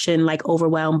 depression, like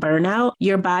overwhelm, burnout,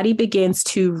 your body begins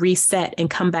to reset and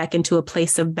come back into a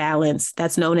place of balance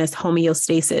that's known as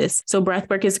homeostasis. So breath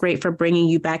work is great for bringing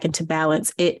you back into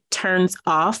balance. It turns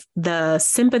off the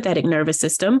sympathetic nervous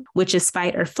system, which is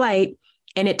fight or flight,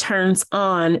 and it turns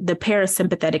on the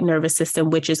parasympathetic nervous system,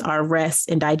 which is our rest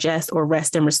and digest or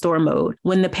rest and restore mode.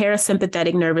 When the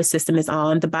parasympathetic nervous system is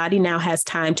on, the body now has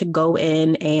time to go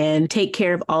in and take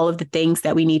care of all of the things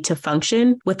that we need to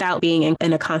function without being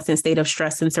in a constant state of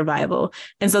stress and survival.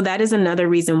 And so that is another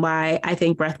reason why I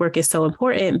think breath work is so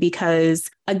important, because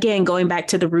again, going back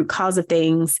to the root cause of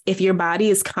things, if your body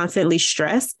is constantly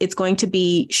stressed, it's going to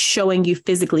be showing you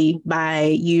physically by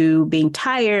you being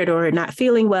tired or not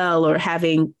feeling well or having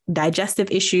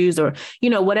digestive issues or,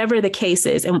 whatever the case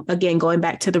is. And again, going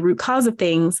back to the root cause of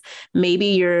things, maybe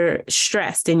you're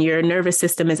stressed and your nervous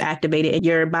system is activated and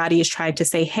your body is trying to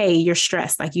say, hey, you're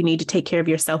stressed, like you need to take care of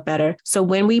yourself better. So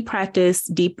when we practice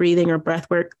deep breathing or breath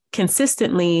work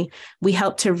consistently, we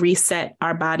help to reset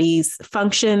our body's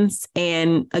functions.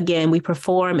 And again, we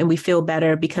perform and we feel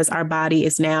better because our body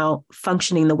is now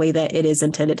functioning the way that it is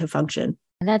intended to function.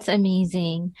 That's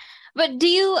amazing. But do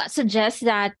you suggest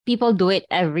that people do it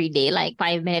every day, like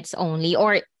 5 minutes only,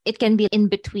 or it can be in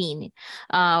between?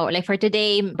 Like for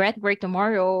today, breath work,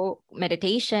 tomorrow,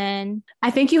 meditation.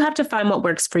 I think you have to find what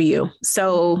works for you.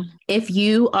 So if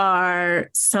you are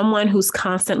someone who's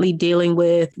constantly dealing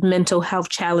with mental health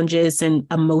challenges and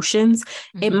emotions,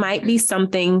 it might be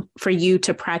something for you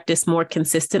to practice more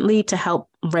consistently to help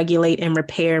regulate and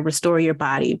repair, restore your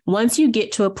body. Once you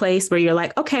get to a place where you're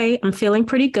like, okay, I'm feeling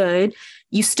pretty good,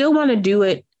 you still want to do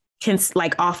it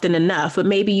like often enough, but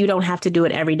maybe you don't have to do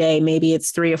it every day. Maybe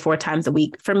it's 3 or 4 times a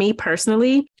week. For me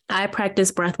personally, I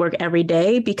practice breath work every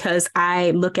day because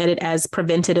I look at it as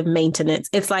preventative maintenance.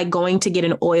 It's like going to get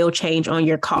an oil change on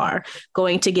your car,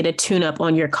 going to get a tune-up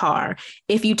on your car.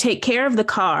 If you take care of the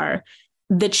car,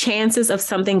 the chances of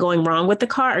something going wrong with the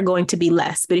car are going to be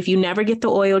less. But if you never get the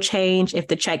oil change, if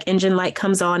the check engine light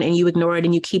comes on and you ignore it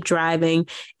and you keep driving,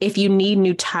 if you need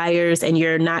new tires and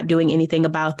you're not doing anything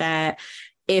about that,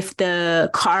 if the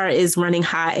car is running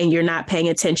hot and you're not paying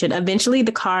attention, eventually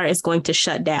the car is going to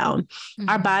shut down.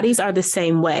 Our bodies are the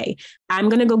same way. I'm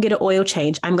going to go get an oil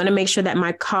change. I'm going to make sure that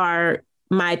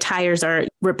my tires are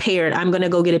repaired. I'm going to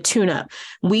go get a tune-up.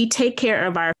 We take care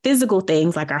of our physical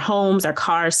things like our homes, our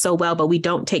cars so well, but we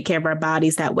don't take care of our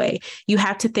bodies that way. You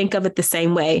have to think of it the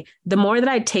same way. The more that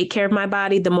I take care of my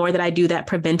body, the more that I do that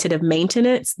preventative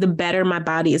maintenance, the better my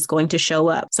body is going to show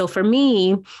up. So for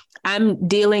me, I'm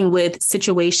dealing with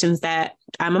situations that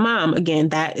I'm a mom. Again,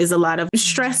 that is a lot of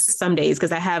stress some days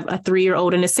because I have a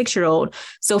 3-year-old and a 6-year-old.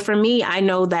 So for me, I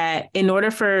know that in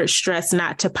order for stress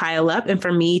not to pile up and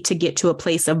for me to get to a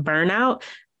place of burnout,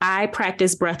 I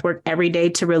practice breath work every day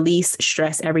to release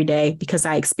stress every day because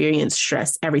I experience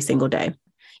stress every single day.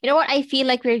 You know what? I feel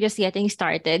like we're just getting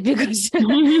started because I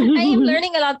am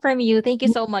learning a lot from you. Thank you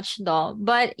so much, Doll.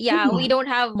 But yeah, we don't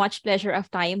have much pleasure of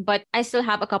time, but I still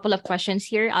have a couple of questions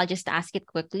here. I'll just ask it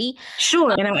quickly.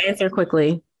 Sure. And I'll answer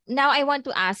quickly. Now, I want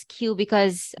to ask you,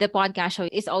 because the podcast show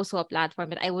is also a platform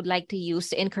that I would like to use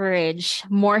to encourage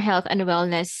more health and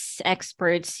wellness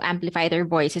experts amplify their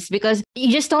voices, because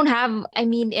you just don't have,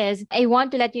 I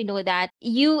want to let you know that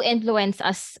you influence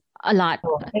us a lot.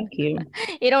 Oh, thank you.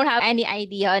 You don't have any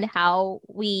idea on how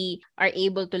we are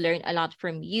able to learn a lot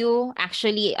from you.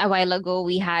 Actually, a while ago,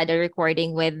 we had a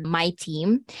recording with my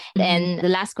team. And the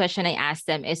last question I asked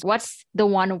them is, what's the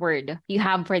one word you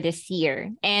have for this year?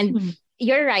 And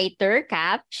your writer,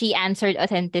 Cap, she answered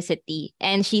authenticity.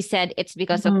 And she said it's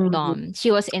because of Dom. She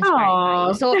was inspired by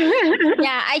you. So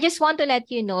yeah, I just want to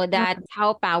let you know that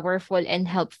how powerful and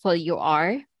helpful you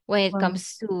are when it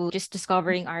comes to just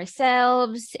discovering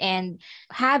ourselves and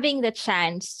having the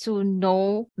chance to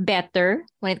know better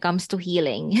when it comes to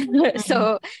healing.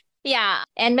 So yeah.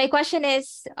 And my question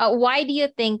is, why do you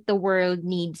think the world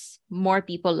needs more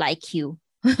people like you?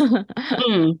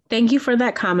 Thank you for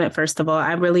that comment. First of all,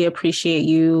 I really appreciate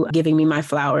you giving me my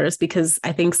flowers, because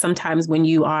I think sometimes when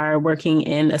you are working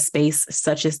in a space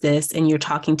such as this and you're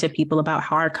talking to people about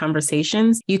hard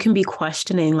conversations, you can be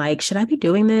questioning, like, should I be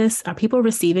doing this? Are people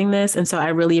receiving this? And so I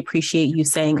really appreciate you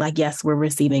saying, like, yes, we're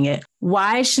receiving it.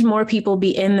 Why should more people be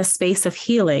in the space of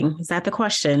healing? Is that the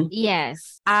question?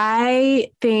 Yes. I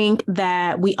think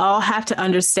that we all have to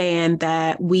understand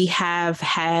that we have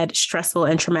had stressful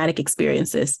and traumatic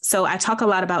experiences. So I talk a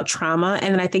lot about trauma,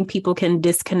 and I think people can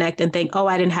disconnect and think, oh,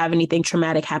 I didn't have anything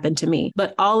traumatic happen to me.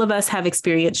 But all of us have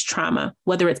experienced trauma,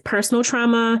 whether it's personal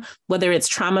trauma, whether it's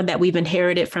trauma that we've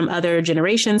inherited from other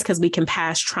generations, because we can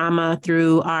pass trauma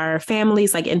through our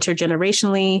families, like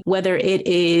intergenerationally, whether it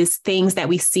is things that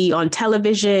we see on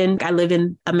television. I live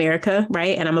in America,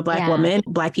 right? And I'm a Black woman.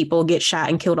 Black people get shot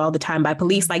and killed all the time by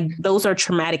police. Like those are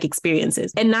traumatic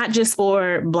experiences, and not just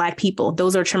for Black people.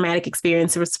 Those are traumatic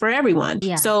experiences for everyone.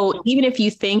 Yeah. So even if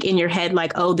you think in your head,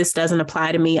 like, oh, this doesn't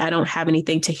apply to me, I don't have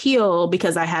anything to heal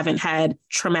because I haven't had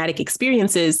traumatic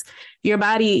experiences, your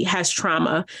body has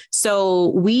trauma. So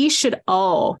we should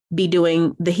all be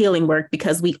doing the healing work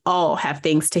because we all have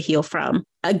things to heal from.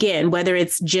 Again, whether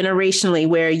it's generationally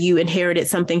where you inherited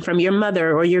something from your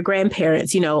mother or your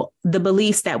grandparents, you know, the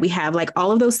beliefs that we have, like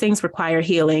all of those things require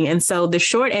healing. And so the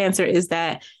short answer is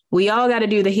that we all got to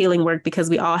do the healing work because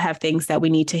we all have things that we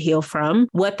need to heal from.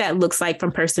 What that looks like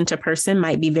from person to person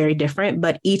might be very different,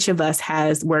 but each of us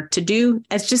has work to do.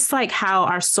 It's just like how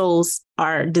our souls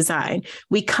are designed.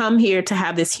 We come here to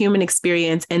have this human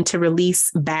experience and to release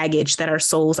baggage that our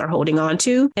souls are holding on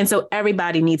to. And so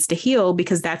everybody needs to heal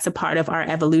because that's a part of our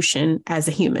evolution as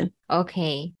a human.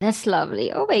 Okay, that's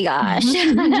lovely. Oh my gosh.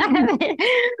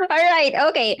 All right.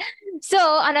 Okay.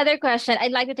 So another question,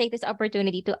 I'd like to take this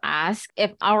opportunity to ask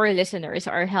if our listeners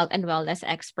are health and wellness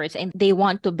experts and they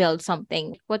want to build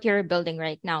something, what you're building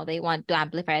right now, they want to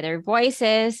amplify their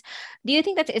voices. Do you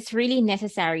think that it's really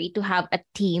necessary to have a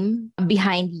team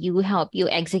behind you, help you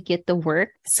execute the work?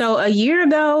 So a year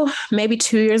ago, maybe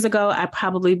 2 years ago, I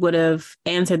probably would have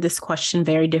answered this question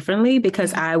very differently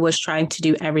because I was trying to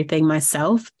do everything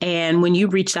myself. And when you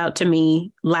reached out to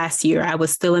me last year, I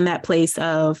was still in that place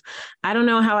of, I don't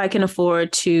know how I can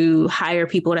afford to hire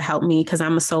people to help me because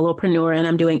I'm a solopreneur and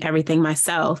I'm doing everything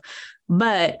myself.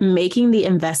 But making the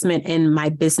investment in my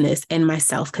business and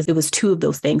myself, because it was two of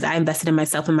those things. I invested in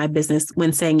myself and my business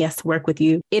when saying yes to work with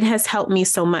you. It has helped me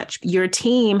so much. Your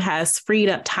team has freed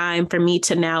up time for me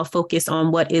to now focus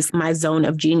on what is my zone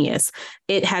of genius.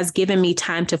 It has given me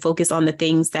time to focus on the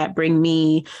things that bring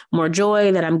me more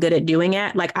joy, that I'm good at doing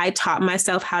it. Like I taught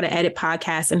myself how to edit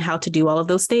podcasts and how to do all of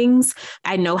those things.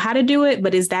 I know how to do it,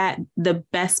 but is that the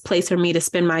best place for me to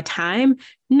spend my time?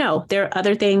 No, there are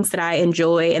other things that I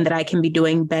enjoy and that I can be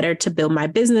doing better to build my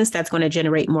business that's going to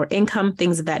generate more income,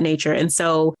 things of that nature. And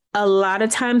so a lot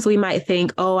of times we might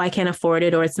think, oh, I can't afford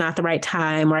it, or it's not the right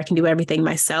time, or I can do everything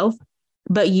myself.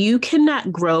 But you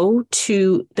cannot grow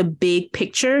to the big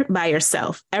picture by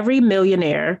yourself. Every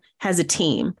millionaire has a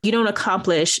team. You don't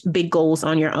accomplish big goals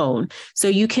on your own. So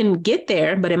you can get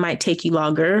there, but it might take you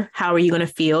longer. How are you going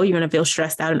to feel? You're going to feel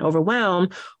stressed out and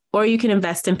overwhelmed. Or you can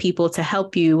invest in people to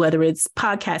help you, whether it's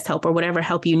podcast help or whatever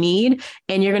help you need.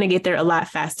 And you're going to get there a lot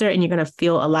faster and you're going to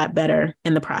feel a lot better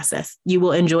in the process. You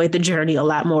will enjoy the journey a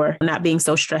lot more, not being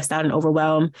so stressed out and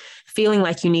overwhelmed, feeling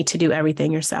like you need to do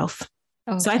everything yourself.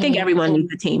 Okay. So I think everyone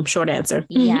needs a team. Short answer.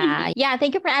 Yeah.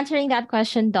 Thank you for answering that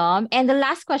question, Dom. And the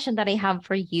last question that I have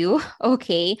for you,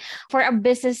 okay, for a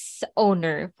business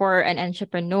owner, for an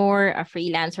entrepreneur, a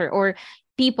freelancer, or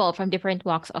people from different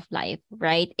walks of life,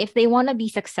 right? If they want to be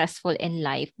successful in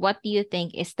life, what do you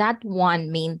think is that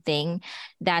one main thing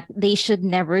that they should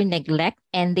never neglect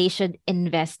and they should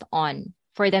invest on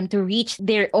for them to reach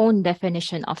their own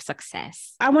definition of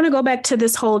success? I want to go back to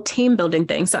this whole team building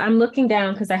thing. So I'm looking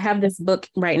down because I have this book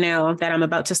right now that I'm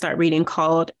about to start reading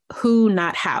called Who,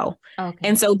 Not How. Okay.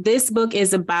 And so this book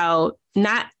is about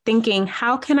not thinking,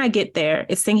 how can I get there?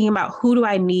 It's thinking about who do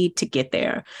I need to get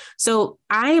there? So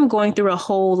I am going through a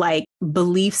whole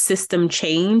belief system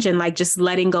change and just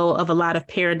letting go of a lot of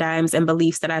paradigms and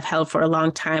beliefs that I've held for a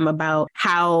long time about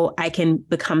how I can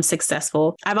become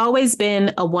successful. I've always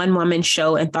been a one-woman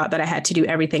show and thought that I had to do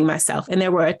everything myself. And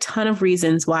there were a ton of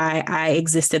reasons why I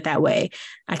existed that way.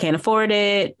 I can't afford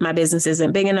it. My business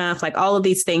isn't big enough, all of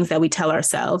these things that we tell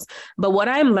ourselves. But what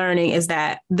I'm learning is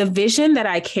that the vision that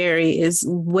I carry is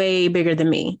way bigger than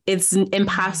me. It's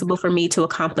impossible for me to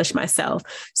accomplish myself.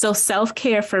 So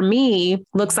self-care for me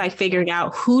looks like figuring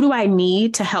out who do I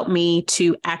need to help me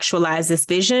to actualize this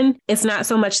vision. It's not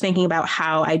so much thinking about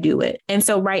how I do it. And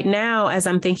so right now, as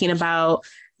I'm thinking about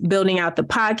building out the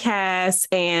podcast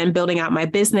and building out my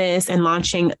business and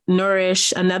launching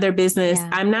Nourish, another business,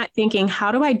 I'm not thinking,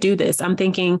 how do I do this? I'm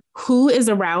thinking, who is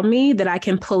around me that I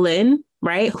can pull in?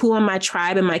 Right? Who in my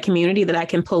tribe and my community that I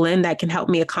can pull in that can help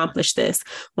me accomplish this?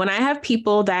 When I have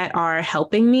people that are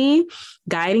helping me,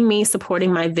 guiding me,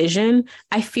 supporting my vision,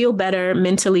 I feel better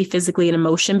mentally, physically, and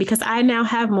emotion because I now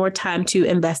have more time to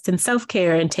invest in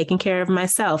self-care and taking care of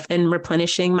myself and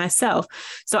replenishing myself.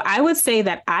 So I would say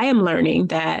that I am learning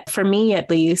that, for me at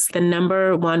least, the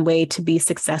number one way to be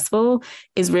successful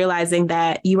is realizing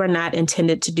that you are not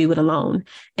intended to do it alone.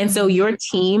 And so your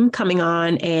team coming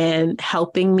on and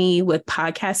helping me with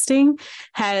podcasting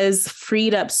has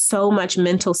freed up so much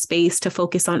mental space to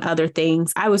focus on other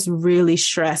things. I was really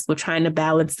stressed with trying to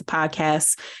balance the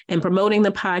podcast and promoting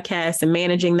the podcast and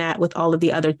managing that with all of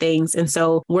the other things. And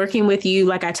so working with you,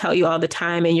 like I tell you all the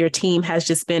time, and your team has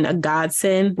just been a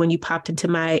godsend. When you popped into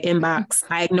my inbox,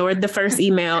 I ignored the first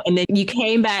email and then you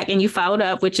came back and you followed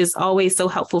up, which is always so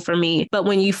helpful for me. But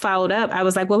when you followed up, I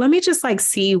was like, well, let me just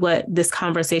see what this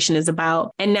conversation is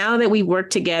about. And now that we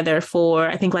worked together for,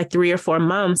 I think 3 or 4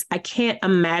 months, I can't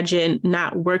imagine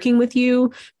not working with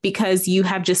you because you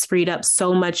have just freed up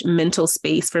so much mental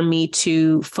space for me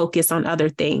to focus on other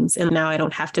things. And now I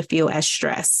don't have to feel as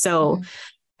stressed. So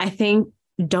I think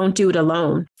don't do it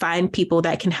alone. Find people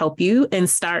that can help you and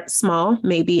start small.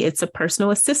 Maybe it's a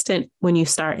personal assistant when you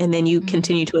start and then you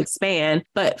continue to expand,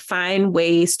 but find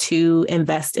ways to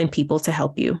invest in people to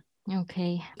help you.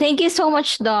 Okay. Thank you so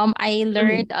much, Dom. I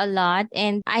learned a lot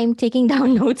and I'm taking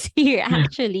down notes here,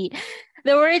 actually.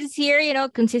 The words here,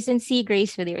 consistency,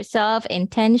 grace with yourself,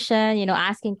 intention,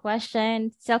 asking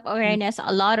questions, self-awareness,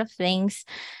 a lot of things.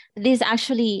 This is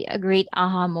actually a great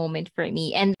aha moment for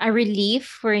me and a relief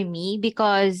for me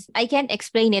because I can't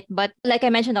explain it. But like I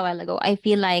mentioned a while ago, I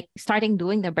feel like starting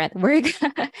doing the breath work,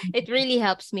 it really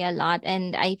helps me a lot.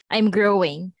 And I'm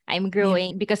growing.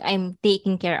 Because I'm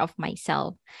taking care of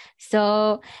myself.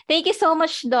 So thank you so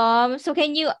much, Dom. So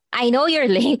I know your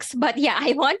links, but yeah,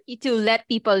 I want you to let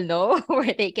people know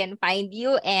where they can find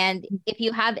you and if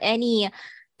you have anything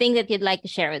that you'd like to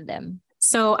share with them.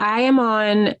 So I am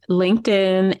on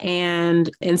LinkedIn and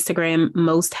Instagram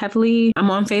most heavily.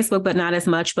 I'm on Facebook, but not as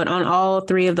much. But on all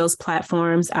 3 of those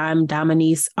platforms, I'm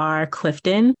Dominice R.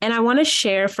 Clifton. And I want to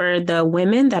share for the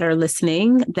women that are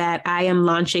listening that I am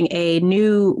launching a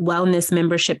new wellness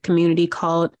membership community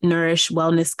called Nourish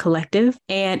Wellness Collective.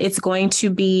 And it's going to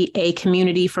be a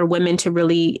community for women to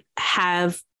really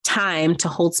have time to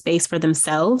hold space for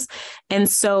themselves. And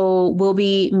so we'll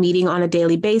be meeting on a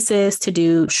daily basis to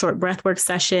do short breathwork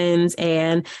sessions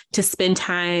and to spend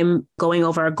time going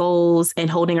over our goals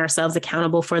and holding ourselves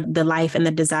accountable for the life and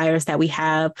the desires that we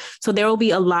have. So there will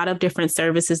be a lot of different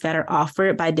services that are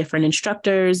offered by different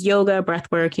instructors, yoga,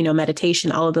 breathwork,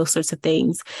 meditation, all of those sorts of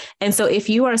things. And so if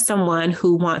you are someone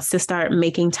who wants to start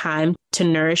making time to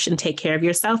nourish and take care of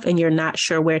yourself and you're not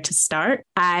sure where to start,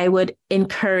 I would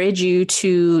encourage you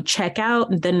to check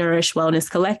out the Nourish Wellness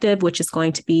Collective, which is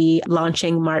going to be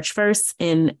launching March 1st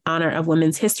in honor of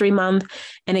Women's History Month.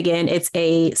 And again, it's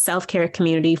a self-care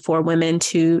community for women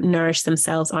to nourish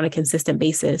themselves on a consistent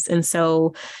basis. And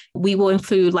so we will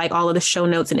include all of the show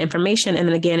notes and information. And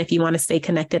then again, if you want to stay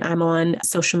connected, I'm on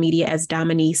social media as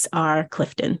Dominice R.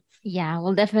 Clifton. Yeah,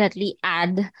 we'll definitely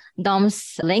add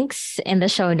Dom's links in the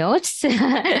show notes.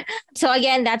 So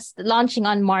again, that's launching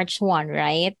on March 1,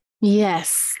 right?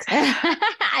 Yes.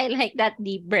 I like that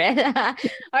deep breath.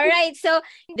 All right. So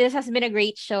this has been a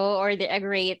great show or a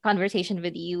great conversation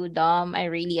with you, Dom. I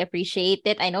really appreciate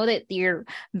it. I know that you're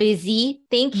busy.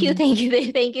 Thank you.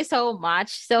 Thank you so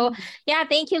much. So yeah,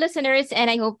 thank you, listeners.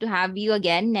 And I hope to have you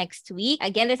again next week.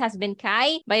 Again, this has been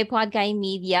Kai by Podkai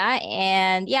Media.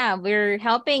 And yeah, we're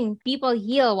helping people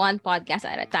heal one podcast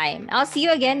at a time. I'll see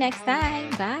you again next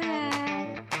time. Bye.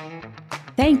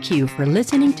 Thank you for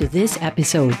listening to this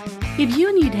episode. If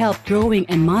you need help growing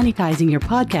and monetizing your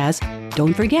podcast,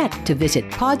 don't forget to visit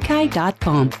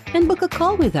podkai.com and book a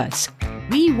call with us.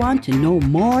 We want to know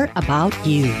more about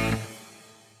you.